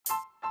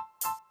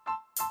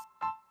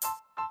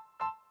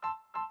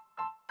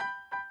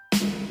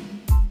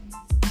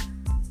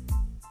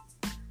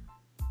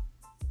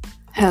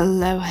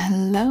Hello,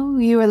 hello.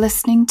 You are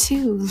listening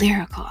to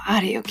Lyrical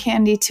Audio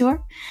Candy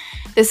Tour.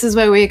 This is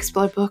where we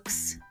explore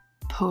books,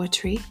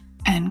 poetry,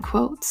 and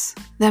quotes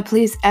that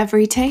please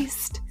every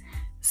taste.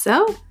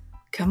 So,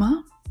 come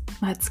on,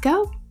 let's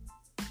go.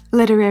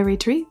 Literary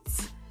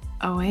treats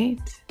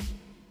await.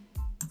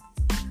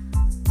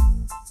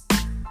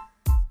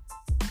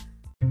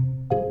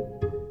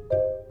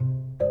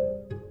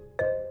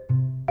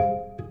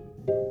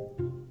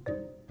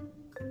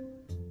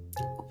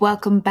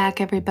 Welcome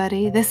back,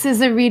 everybody. This is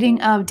a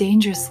reading of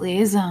Dangerous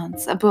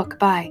Liaisons, a book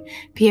by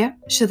Pierre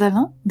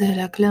Chevallon de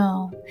la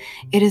Clos.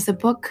 It is a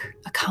book,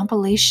 a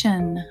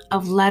compilation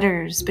of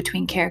letters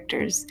between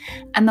characters,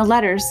 and the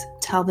letters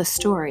tell the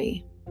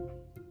story.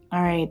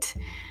 All right,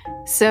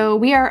 so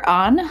we are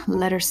on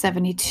letter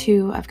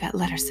 72. I've got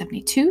letter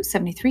 72,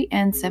 73,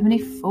 and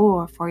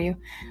 74 for you.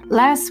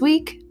 Last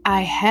week,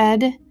 I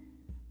had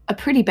a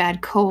pretty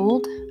bad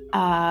cold.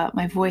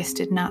 My voice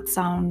did not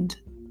sound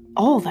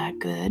all that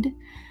good.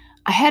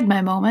 I had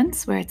my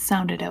moments where it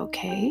sounded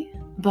okay,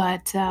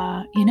 but,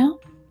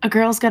 a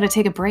girl's got to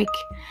take a break.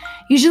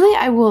 Usually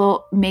I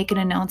will make an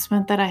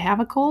announcement that I have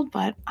a cold,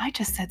 but I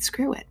just said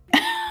screw it.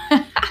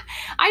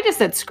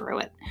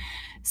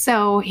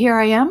 So here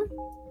I am,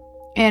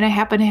 and I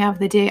happen to have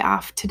the day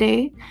off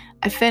today.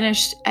 I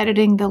finished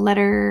editing the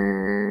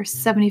letter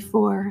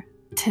 74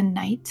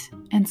 tonight,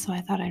 and so I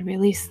thought I'd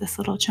release this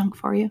little chunk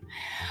for you.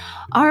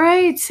 All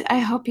right, I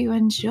hope you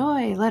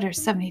enjoy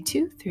letters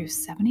 72 through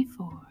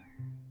 74.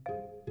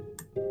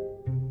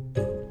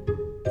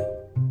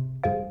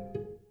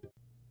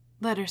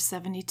 Letter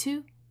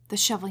 72, the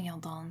Chevalier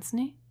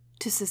d'Ansney,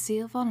 to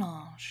Cécile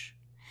Volanges.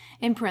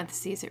 In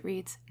parentheses it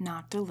reads,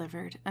 not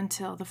delivered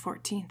until the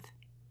 14th.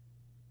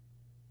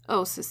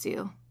 Oh,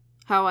 Cécile,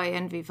 how I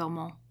envy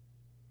Valmont.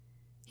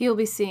 He will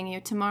be seeing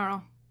you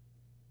tomorrow.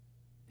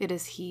 It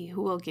is he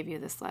who will give you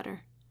this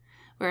letter,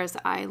 whereas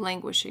I,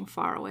 languishing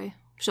far away,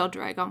 shall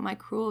drag out my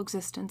cruel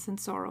existence in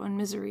sorrow and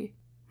misery.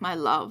 My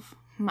love,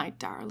 my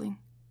darling,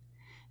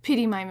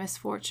 pity my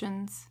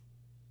misfortunes,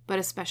 but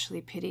especially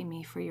pity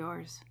me for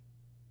yours.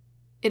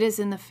 It is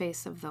in the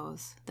face of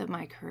those that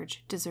my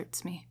courage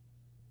deserts me.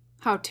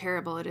 How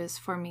terrible it is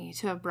for me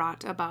to have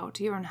brought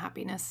about your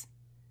unhappiness.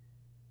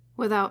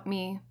 Without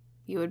me,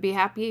 you would be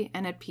happy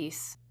and at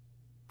peace.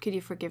 Could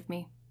you forgive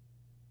me?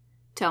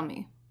 Tell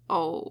me,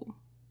 oh,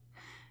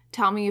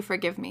 tell me you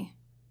forgive me.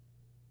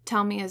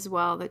 Tell me as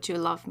well that you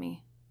love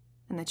me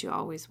and that you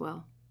always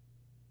will.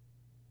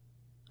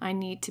 I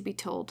need to be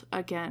told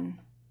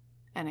again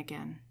and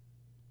again.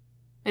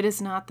 It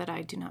is not that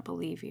I do not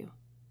believe you,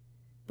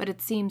 but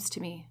it seems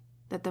to me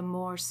that the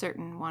more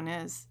certain one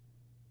is,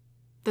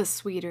 the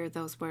sweeter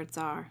those words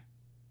are.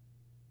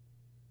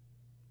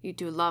 You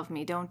do love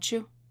me, don't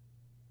you?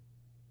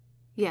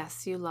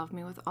 Yes, you love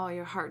me with all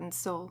your heart and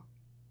soul.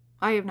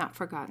 I have not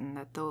forgotten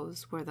that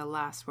those were the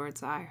last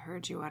words I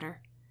heard you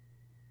utter.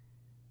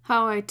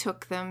 How I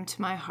took them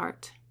to my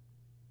heart,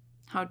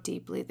 how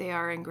deeply they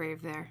are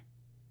engraved there.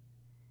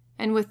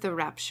 And with the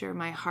rapture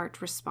my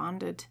heart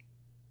responded.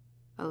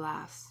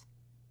 Alas,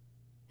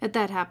 at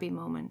that happy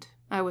moment,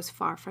 I was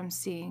far from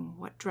seeing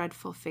what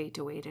dreadful fate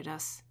awaited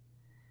us.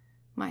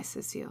 My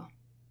Cécile,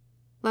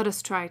 let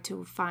us try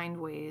to find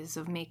ways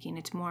of making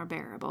it more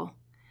bearable.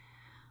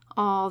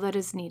 All that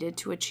is needed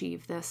to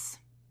achieve this,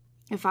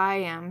 if I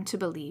am to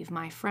believe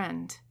my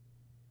friend,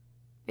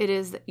 it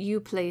is that you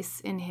place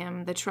in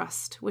him the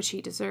trust which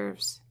he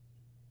deserves.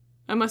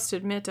 I must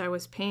admit I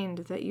was pained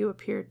that you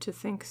appeared to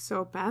think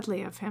so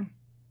badly of him.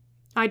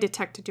 I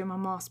detected your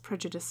mamma's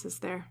prejudices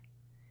there.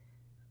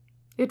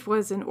 It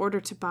was in order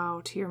to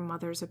bow to your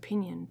mother's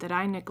opinion that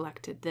I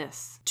neglected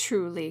this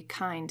truly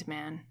kind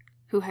man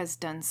who has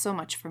done so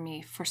much for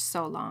me for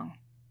so long.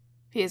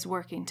 He is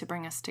working to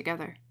bring us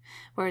together,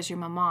 whereas your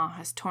mamma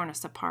has torn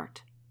us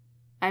apart.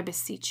 I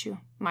beseech you,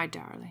 my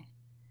darling,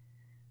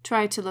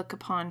 try to look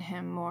upon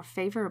him more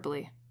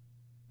favorably.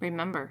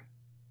 Remember,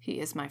 he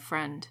is my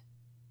friend.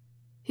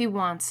 He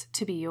wants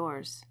to be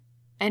yours,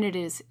 and it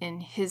is in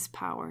his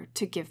power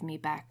to give me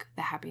back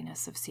the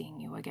happiness of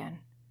seeing you again.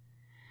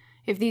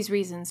 If these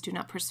reasons do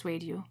not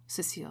persuade you,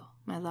 Cécile,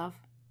 my love,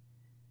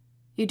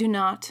 you do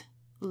not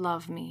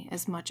love me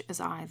as much as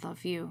I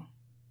love you.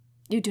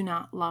 You do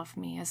not love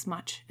me as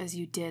much as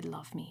you did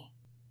love me.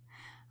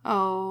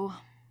 Oh,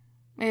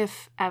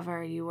 if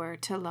ever you were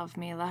to love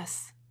me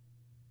less.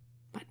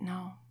 But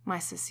no, my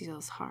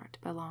Cécile's heart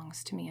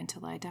belongs to me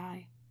until I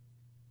die.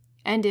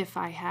 And if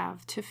I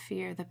have to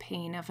fear the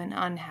pain of an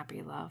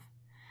unhappy love,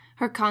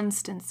 her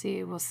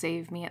constancy will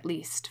save me at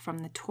least from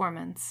the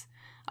torments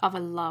of a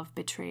love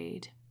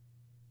betrayed.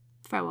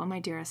 Farewell, my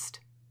dearest.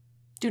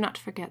 Do not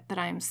forget that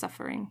I am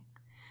suffering,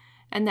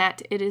 and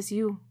that it is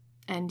you,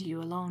 and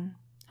you alone,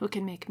 who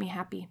can make me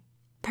happy,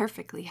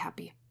 perfectly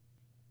happy.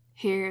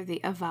 Hear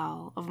the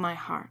avowal of my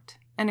heart,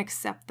 and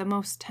accept the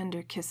most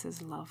tender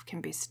kisses love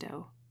can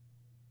bestow.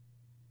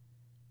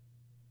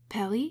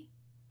 Paris,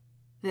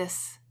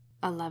 this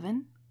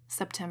 11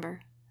 September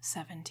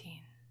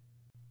 17.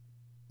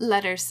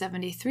 Letter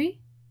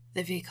 73,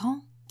 the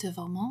Vicomte de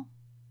Valmont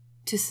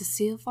to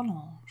Cécile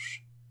Volanges.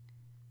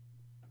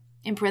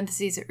 In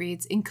parentheses it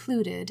reads,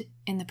 included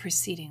in the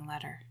preceding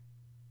letter.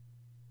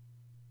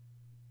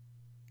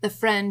 The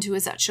friend who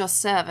is at your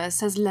service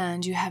has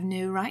learned you have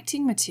no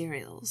writing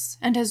materials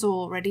and has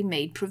already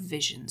made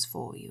provisions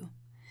for you.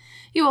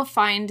 You will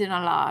find in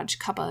a large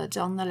cupboard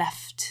on the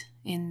left,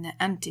 in the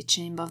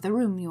antechamber of the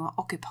room you are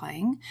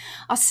occupying,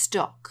 a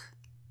stock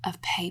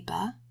of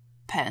paper,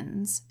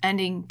 pens, and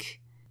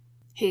ink.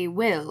 He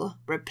will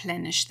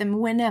replenish them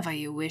whenever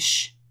you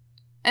wish,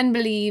 and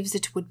believes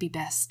it would be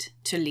best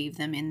to leave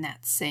them in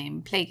that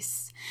same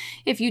place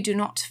if you do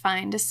not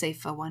find a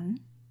safer one.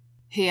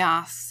 He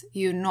asks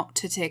you not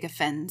to take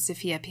offense if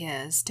he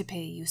appears to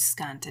pay you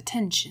scant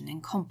attention in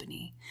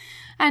company,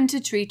 and to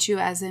treat you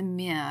as a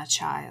mere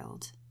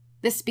child.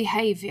 This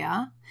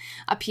behavior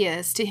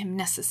appears to him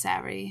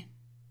necessary.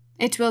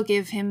 It will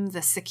give him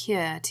the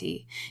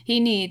security he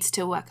needs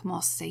to work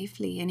more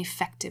safely and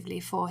effectively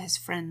for his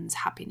friend's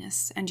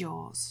happiness and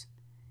yours.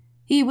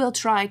 He will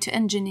try to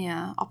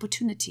engineer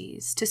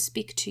opportunities to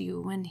speak to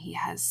you when he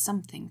has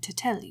something to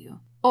tell you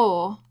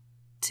or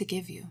to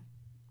give you.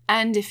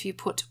 And if you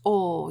put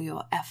all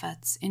your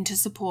efforts into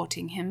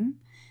supporting him,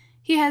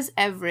 he has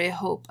every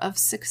hope of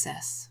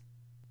success.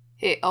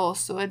 He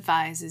also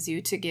advises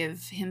you to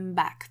give him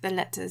back the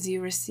letters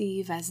you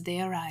receive as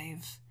they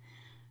arrive,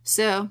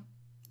 so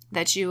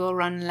that you will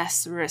run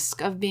less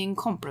risk of being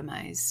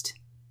compromised.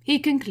 He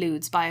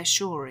concludes by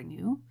assuring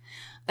you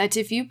that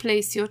if you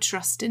place your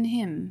trust in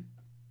him,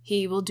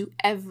 he will do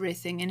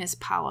everything in his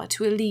power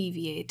to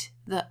alleviate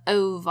the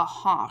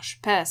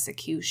over-harsh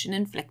persecution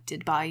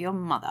inflicted by your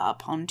mother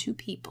upon two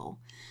people,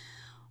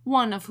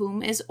 one of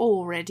whom is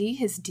already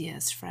his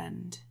dearest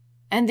friend,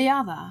 and the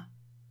other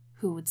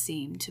who would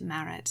seem to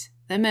merit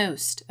the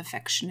most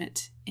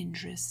affectionate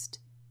interest.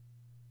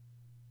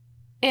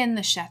 In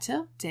the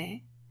Château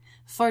de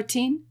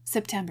 14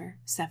 September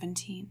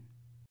 17.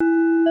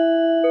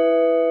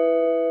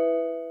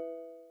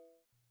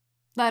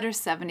 Letter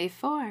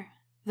 74.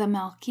 The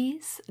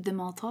Marquise de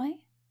Montreuil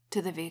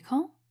to the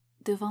Vicomte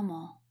de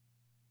Valmont.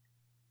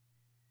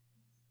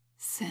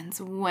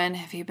 Since when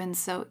have you been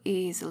so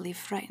easily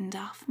frightened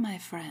off, my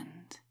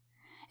friend?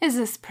 Is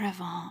this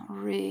Prevent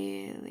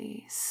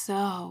really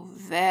so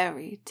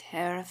very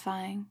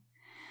terrifying?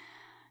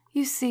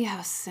 You see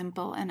how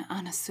simple and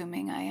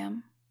unassuming I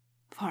am,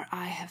 for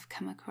I have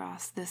come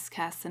across this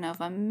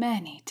Casanova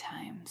many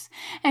times,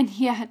 and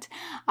yet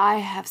I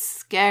have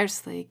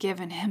scarcely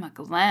given him a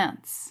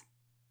glance.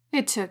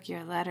 It took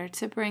your letter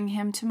to bring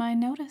him to my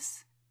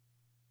notice.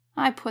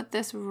 I put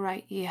this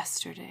right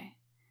yesterday.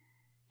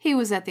 He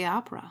was at the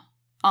opera,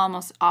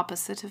 almost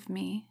opposite of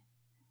me,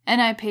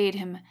 and I paid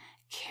him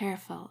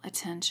careful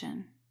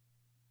attention.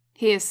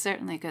 He is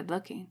certainly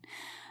good-looking,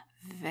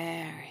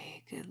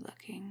 very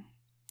good-looking.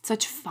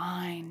 Such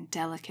fine,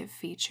 delicate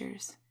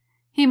features.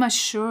 He must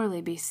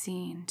surely be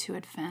seen to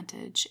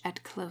advantage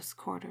at close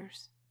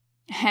quarters.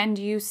 And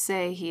you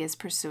say he is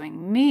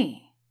pursuing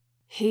me.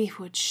 He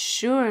would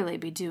surely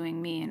be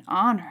doing me an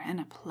honor and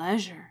a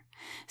pleasure.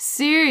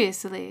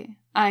 Seriously,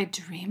 I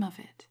dream of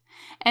it,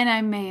 and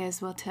I may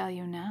as well tell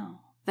you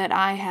now that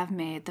I have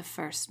made the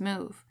first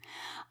move.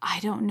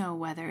 I don't know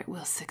whether it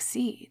will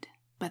succeed,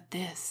 but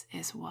this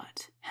is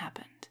what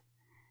happened.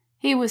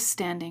 He was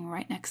standing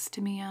right next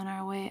to me on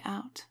our way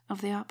out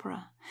of the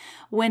opera,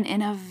 when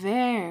in a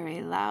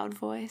very loud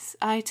voice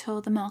I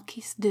told the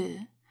Marquise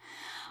de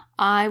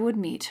I would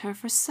meet her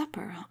for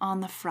supper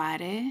on the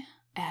Friday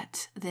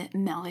at the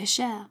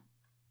Maréchal.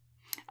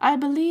 I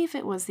believe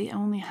it was the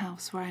only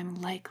house where I am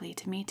likely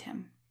to meet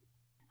him.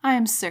 I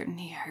am certain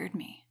he heard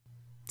me.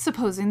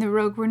 Supposing the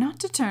rogue were not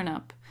to turn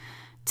up,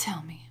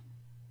 tell me,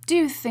 do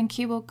you think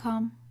he will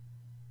come?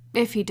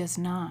 If he does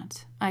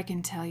not, I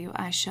can tell you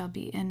I shall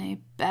be in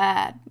a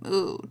bad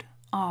mood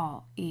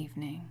all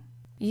evening.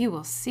 You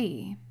will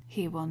see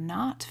he will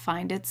not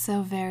find it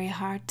so very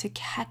hard to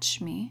catch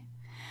me.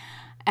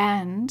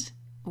 And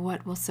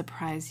what will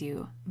surprise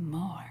you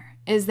more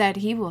is that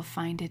he will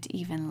find it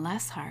even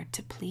less hard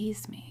to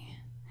please me.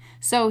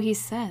 So he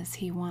says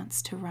he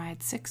wants to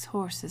ride 6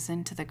 horses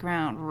into the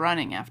ground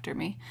running after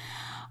me.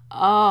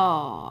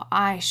 Oh,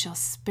 I shall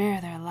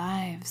spare their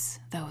lives,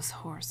 those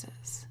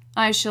horses.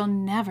 I shall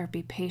never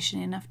be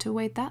patient enough to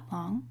wait that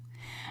long.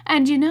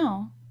 And you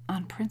know,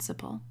 on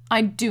principle,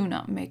 I do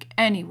not make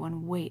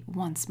anyone wait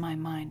once my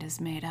mind is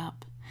made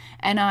up,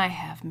 and I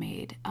have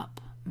made up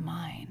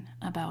mine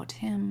about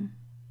him.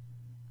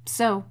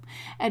 So,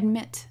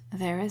 admit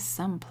there is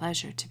some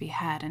pleasure to be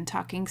had in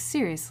talking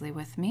seriously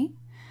with me.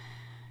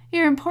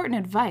 Your important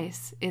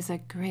advice is a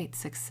great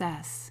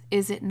success,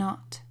 is it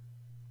not?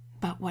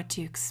 But what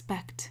do you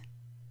expect?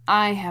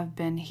 I have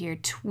been here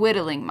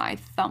twiddling my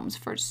thumbs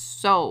for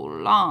so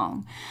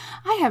long.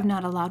 I have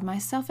not allowed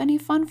myself any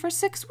fun for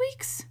 6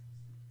 weeks.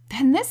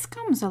 Then this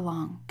comes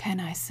along. Can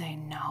I say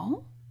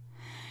no?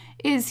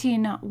 Is he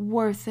not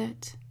worth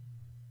it?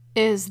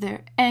 Is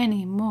there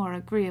any more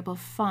agreeable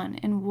fun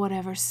in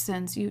whatever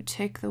sense you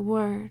take the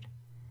word?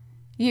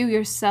 You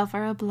yourself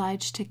are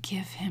obliged to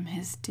give him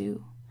his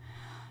due.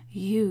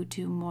 You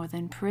do more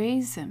than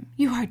praise him.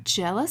 You are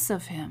jealous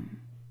of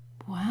him.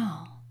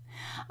 Well,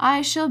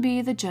 I shall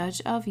be the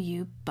judge of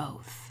you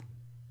both.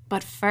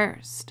 But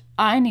first,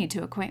 I need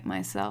to acquaint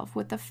myself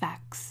with the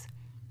facts,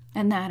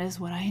 and that is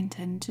what I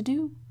intend to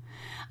do.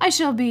 I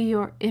shall be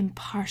your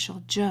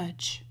impartial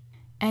judge,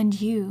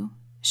 and you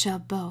shall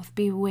both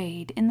be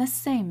weighed in the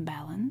same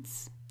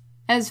balance.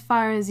 As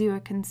far as you are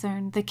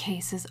concerned, the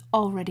case is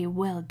already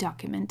well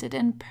documented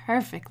and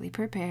perfectly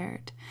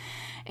prepared.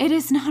 It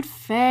is not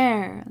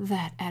fair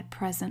that at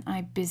present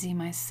I busy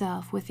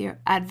myself with your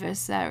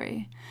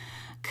adversary.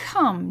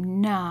 Come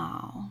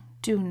now,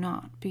 do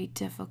not be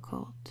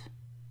difficult.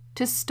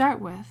 To start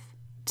with,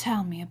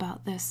 tell me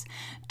about this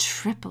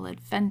triple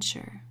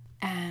adventure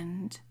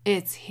and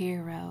its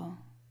hero.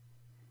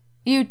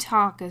 You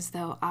talk as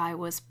though I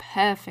was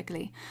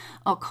perfectly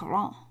au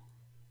courant,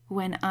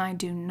 when I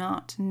do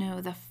not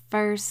know the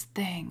first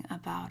thing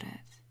about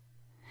it.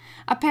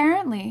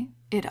 Apparently,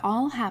 it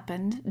all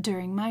happened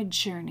during my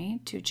journey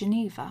to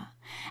Geneva,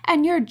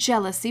 and your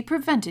jealousy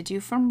prevented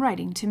you from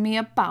writing to me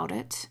about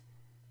it.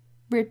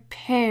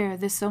 Repair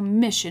this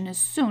omission as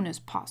soon as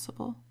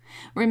possible.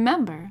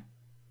 Remember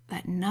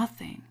that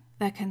nothing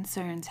that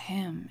concerns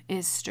him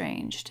is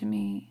strange to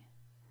me.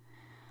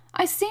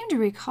 I seem to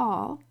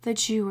recall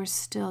that you were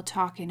still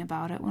talking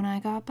about it when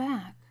I got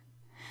back.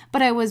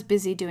 But I was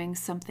busy doing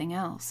something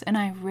else, and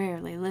I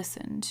rarely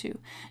listen to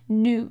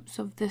news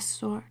of this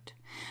sort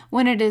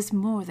when it is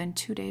more than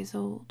 2 days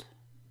old.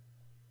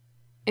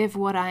 If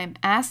what I am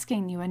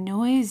asking you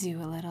annoys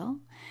you a little,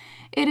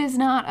 it is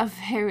not a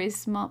very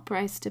small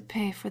price to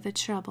pay for the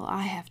trouble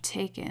I have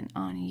taken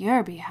on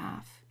your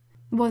behalf.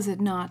 Was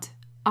it not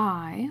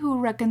I who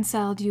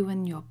reconciled you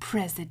and your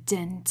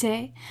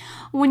Presidente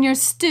when your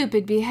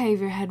stupid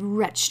behavior had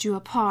wrenched you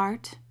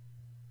apart?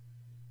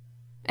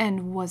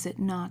 And was it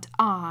not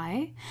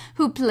I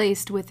who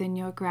placed within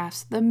your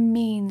grasp the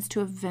means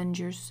to avenge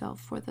yourself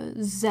for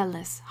the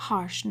zealous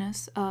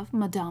harshness of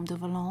Madame de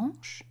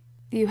Volanges?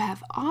 You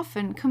have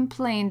often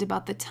complained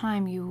about the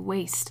time you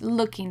waste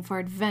looking for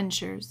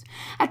adventures.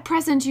 At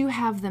present you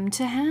have them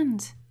to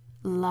hand.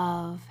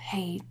 Love,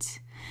 hate,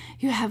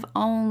 you have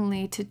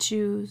only to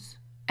choose.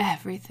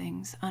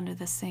 Everything's under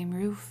the same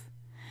roof.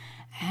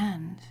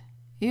 And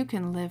you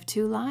can live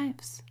 2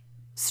 lives.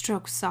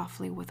 Stroke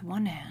softly with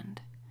one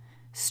hand,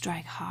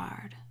 strike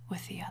hard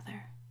with the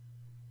other.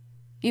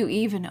 You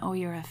even owe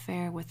your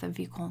affair with the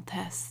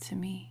Vicomtesse to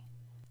me.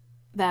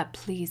 That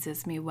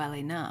pleases me well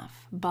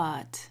enough,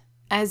 but,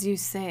 as you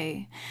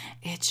say,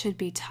 it should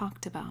be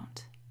talked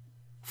about.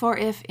 For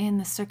if in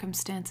the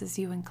circumstances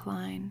you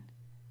incline,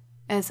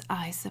 as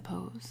I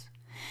suppose,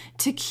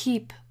 to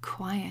keep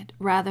quiet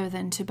rather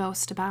than to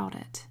boast about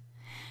it,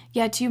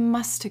 yet you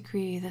must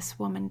agree this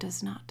woman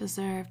does not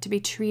deserve to be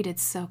treated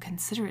so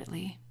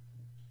considerately.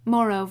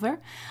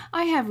 Moreover,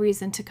 I have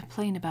reason to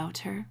complain about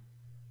her.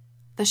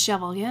 The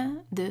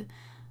Chevalier de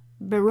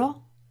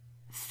Barrot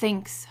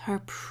thinks her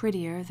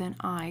prettier than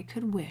I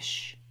could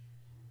wish.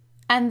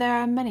 And there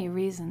are many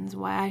reasons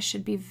why I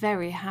should be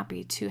very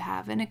happy to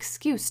have an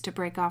excuse to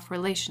break off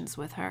relations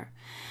with her.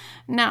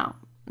 Now,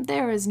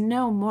 there is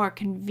no more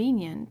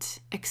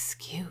convenient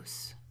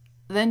excuse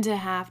than to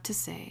have to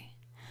say,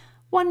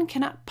 one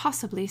cannot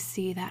possibly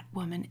see that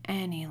woman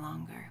any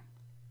longer.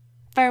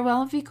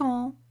 Farewell,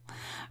 Vicomte.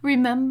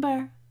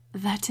 Remember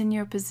that in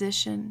your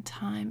position,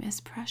 time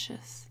is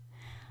precious.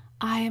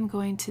 I am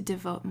going to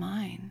devote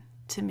mine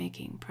to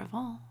making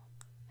Provence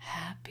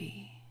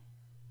happy.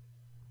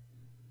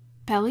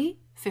 Paris,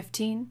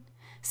 15,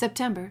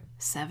 September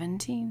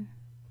 17.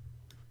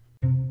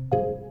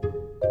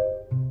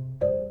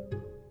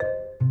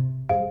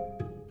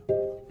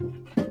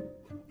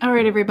 All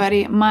right,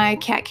 everybody, my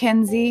cat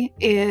Kenzie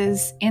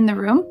is in the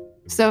room.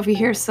 So if you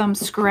hear some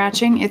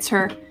scratching, it's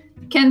her.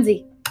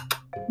 Kenzie.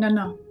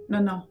 No.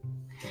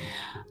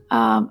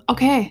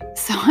 Okay,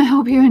 so I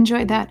hope you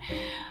enjoyed that.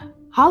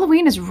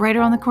 Halloween is right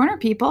around the corner,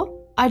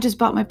 people. I just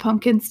bought my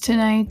pumpkins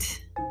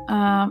tonight.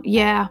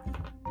 Yeah,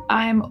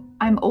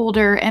 I'm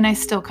older and I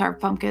still carve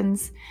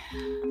pumpkins.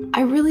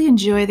 I really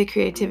enjoy the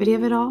creativity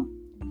of it all.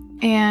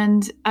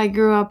 And I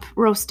grew up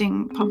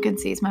roasting pumpkin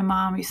seeds. My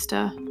mom used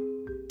to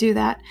do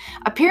that.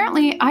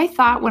 Apparently, I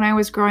thought when I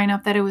was growing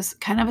up that it was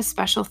kind of a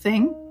special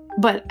thing,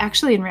 but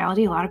actually in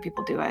reality, a lot of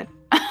people do it.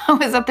 I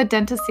was at the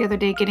dentist the other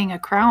day getting a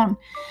crown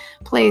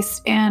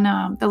placed,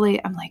 and the lady,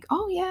 I'm like,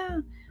 oh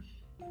yeah.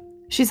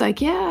 She's like,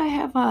 yeah, I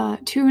have a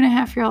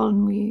 2.5-year-old,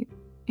 and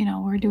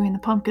we're doing the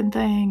pumpkin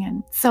thing,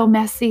 and so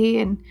messy.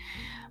 And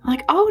I'm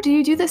like, oh, do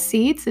you do the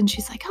seeds? And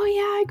she's like, oh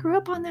yeah, I grew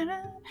up on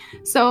that.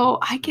 So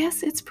I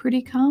guess it's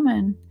pretty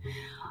common.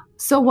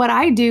 So what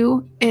I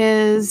do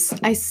is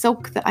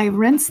I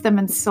rinse them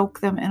and soak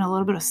them in a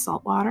little bit of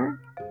salt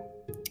water.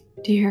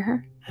 Do you hear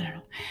her? I don't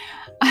know.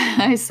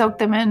 I soak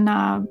them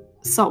in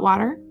salt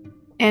water,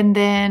 and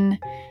then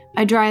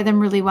I dry them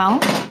really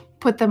well,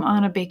 put them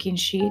on a baking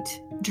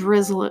sheet,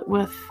 drizzle it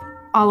with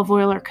olive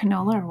oil or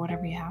canola or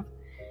whatever you have.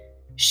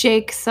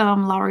 Shake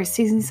some Lowry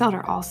seasoning salt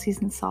or all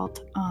season salt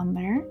on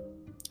there,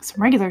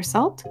 some regular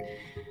salt,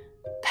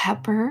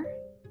 pepper,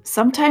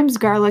 sometimes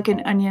garlic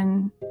and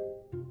onion,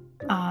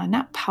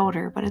 not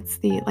powder, but it's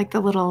the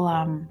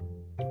little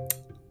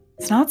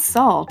It's not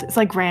salt. It's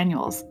like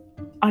granules,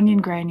 onion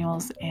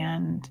granules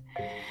and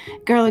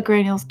garlic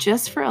granules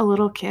just for a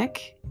little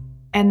kick.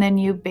 And then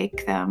you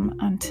bake them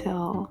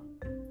until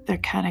they're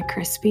kind of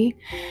crispy.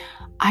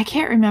 I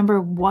can't remember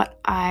what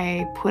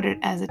I put it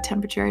as a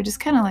temperature. I just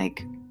kind of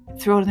like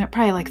throw it in there,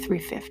 probably like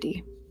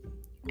 350.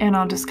 And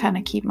I'll just kind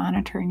of keep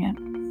monitoring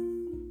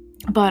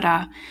it. But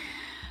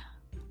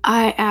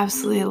I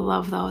absolutely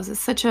love those. It's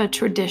such a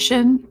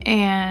tradition,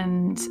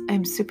 and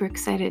I'm super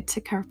excited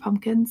to carve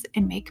pumpkins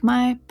and make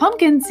my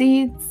pumpkin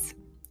seeds.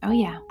 Oh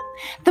yeah.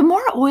 The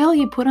more oil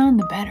you put on,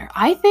 the better,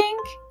 I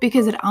think,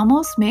 because it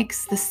almost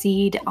makes the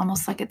seed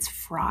almost like it's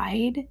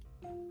fried,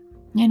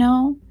 you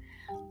know?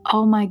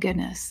 Oh my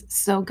goodness,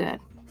 so good.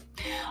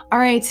 All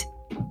right,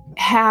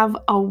 have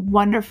a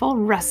wonderful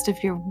rest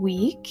of your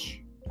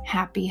week.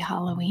 Happy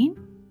Halloween,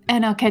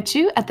 and I'll catch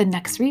you at the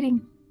next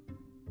reading.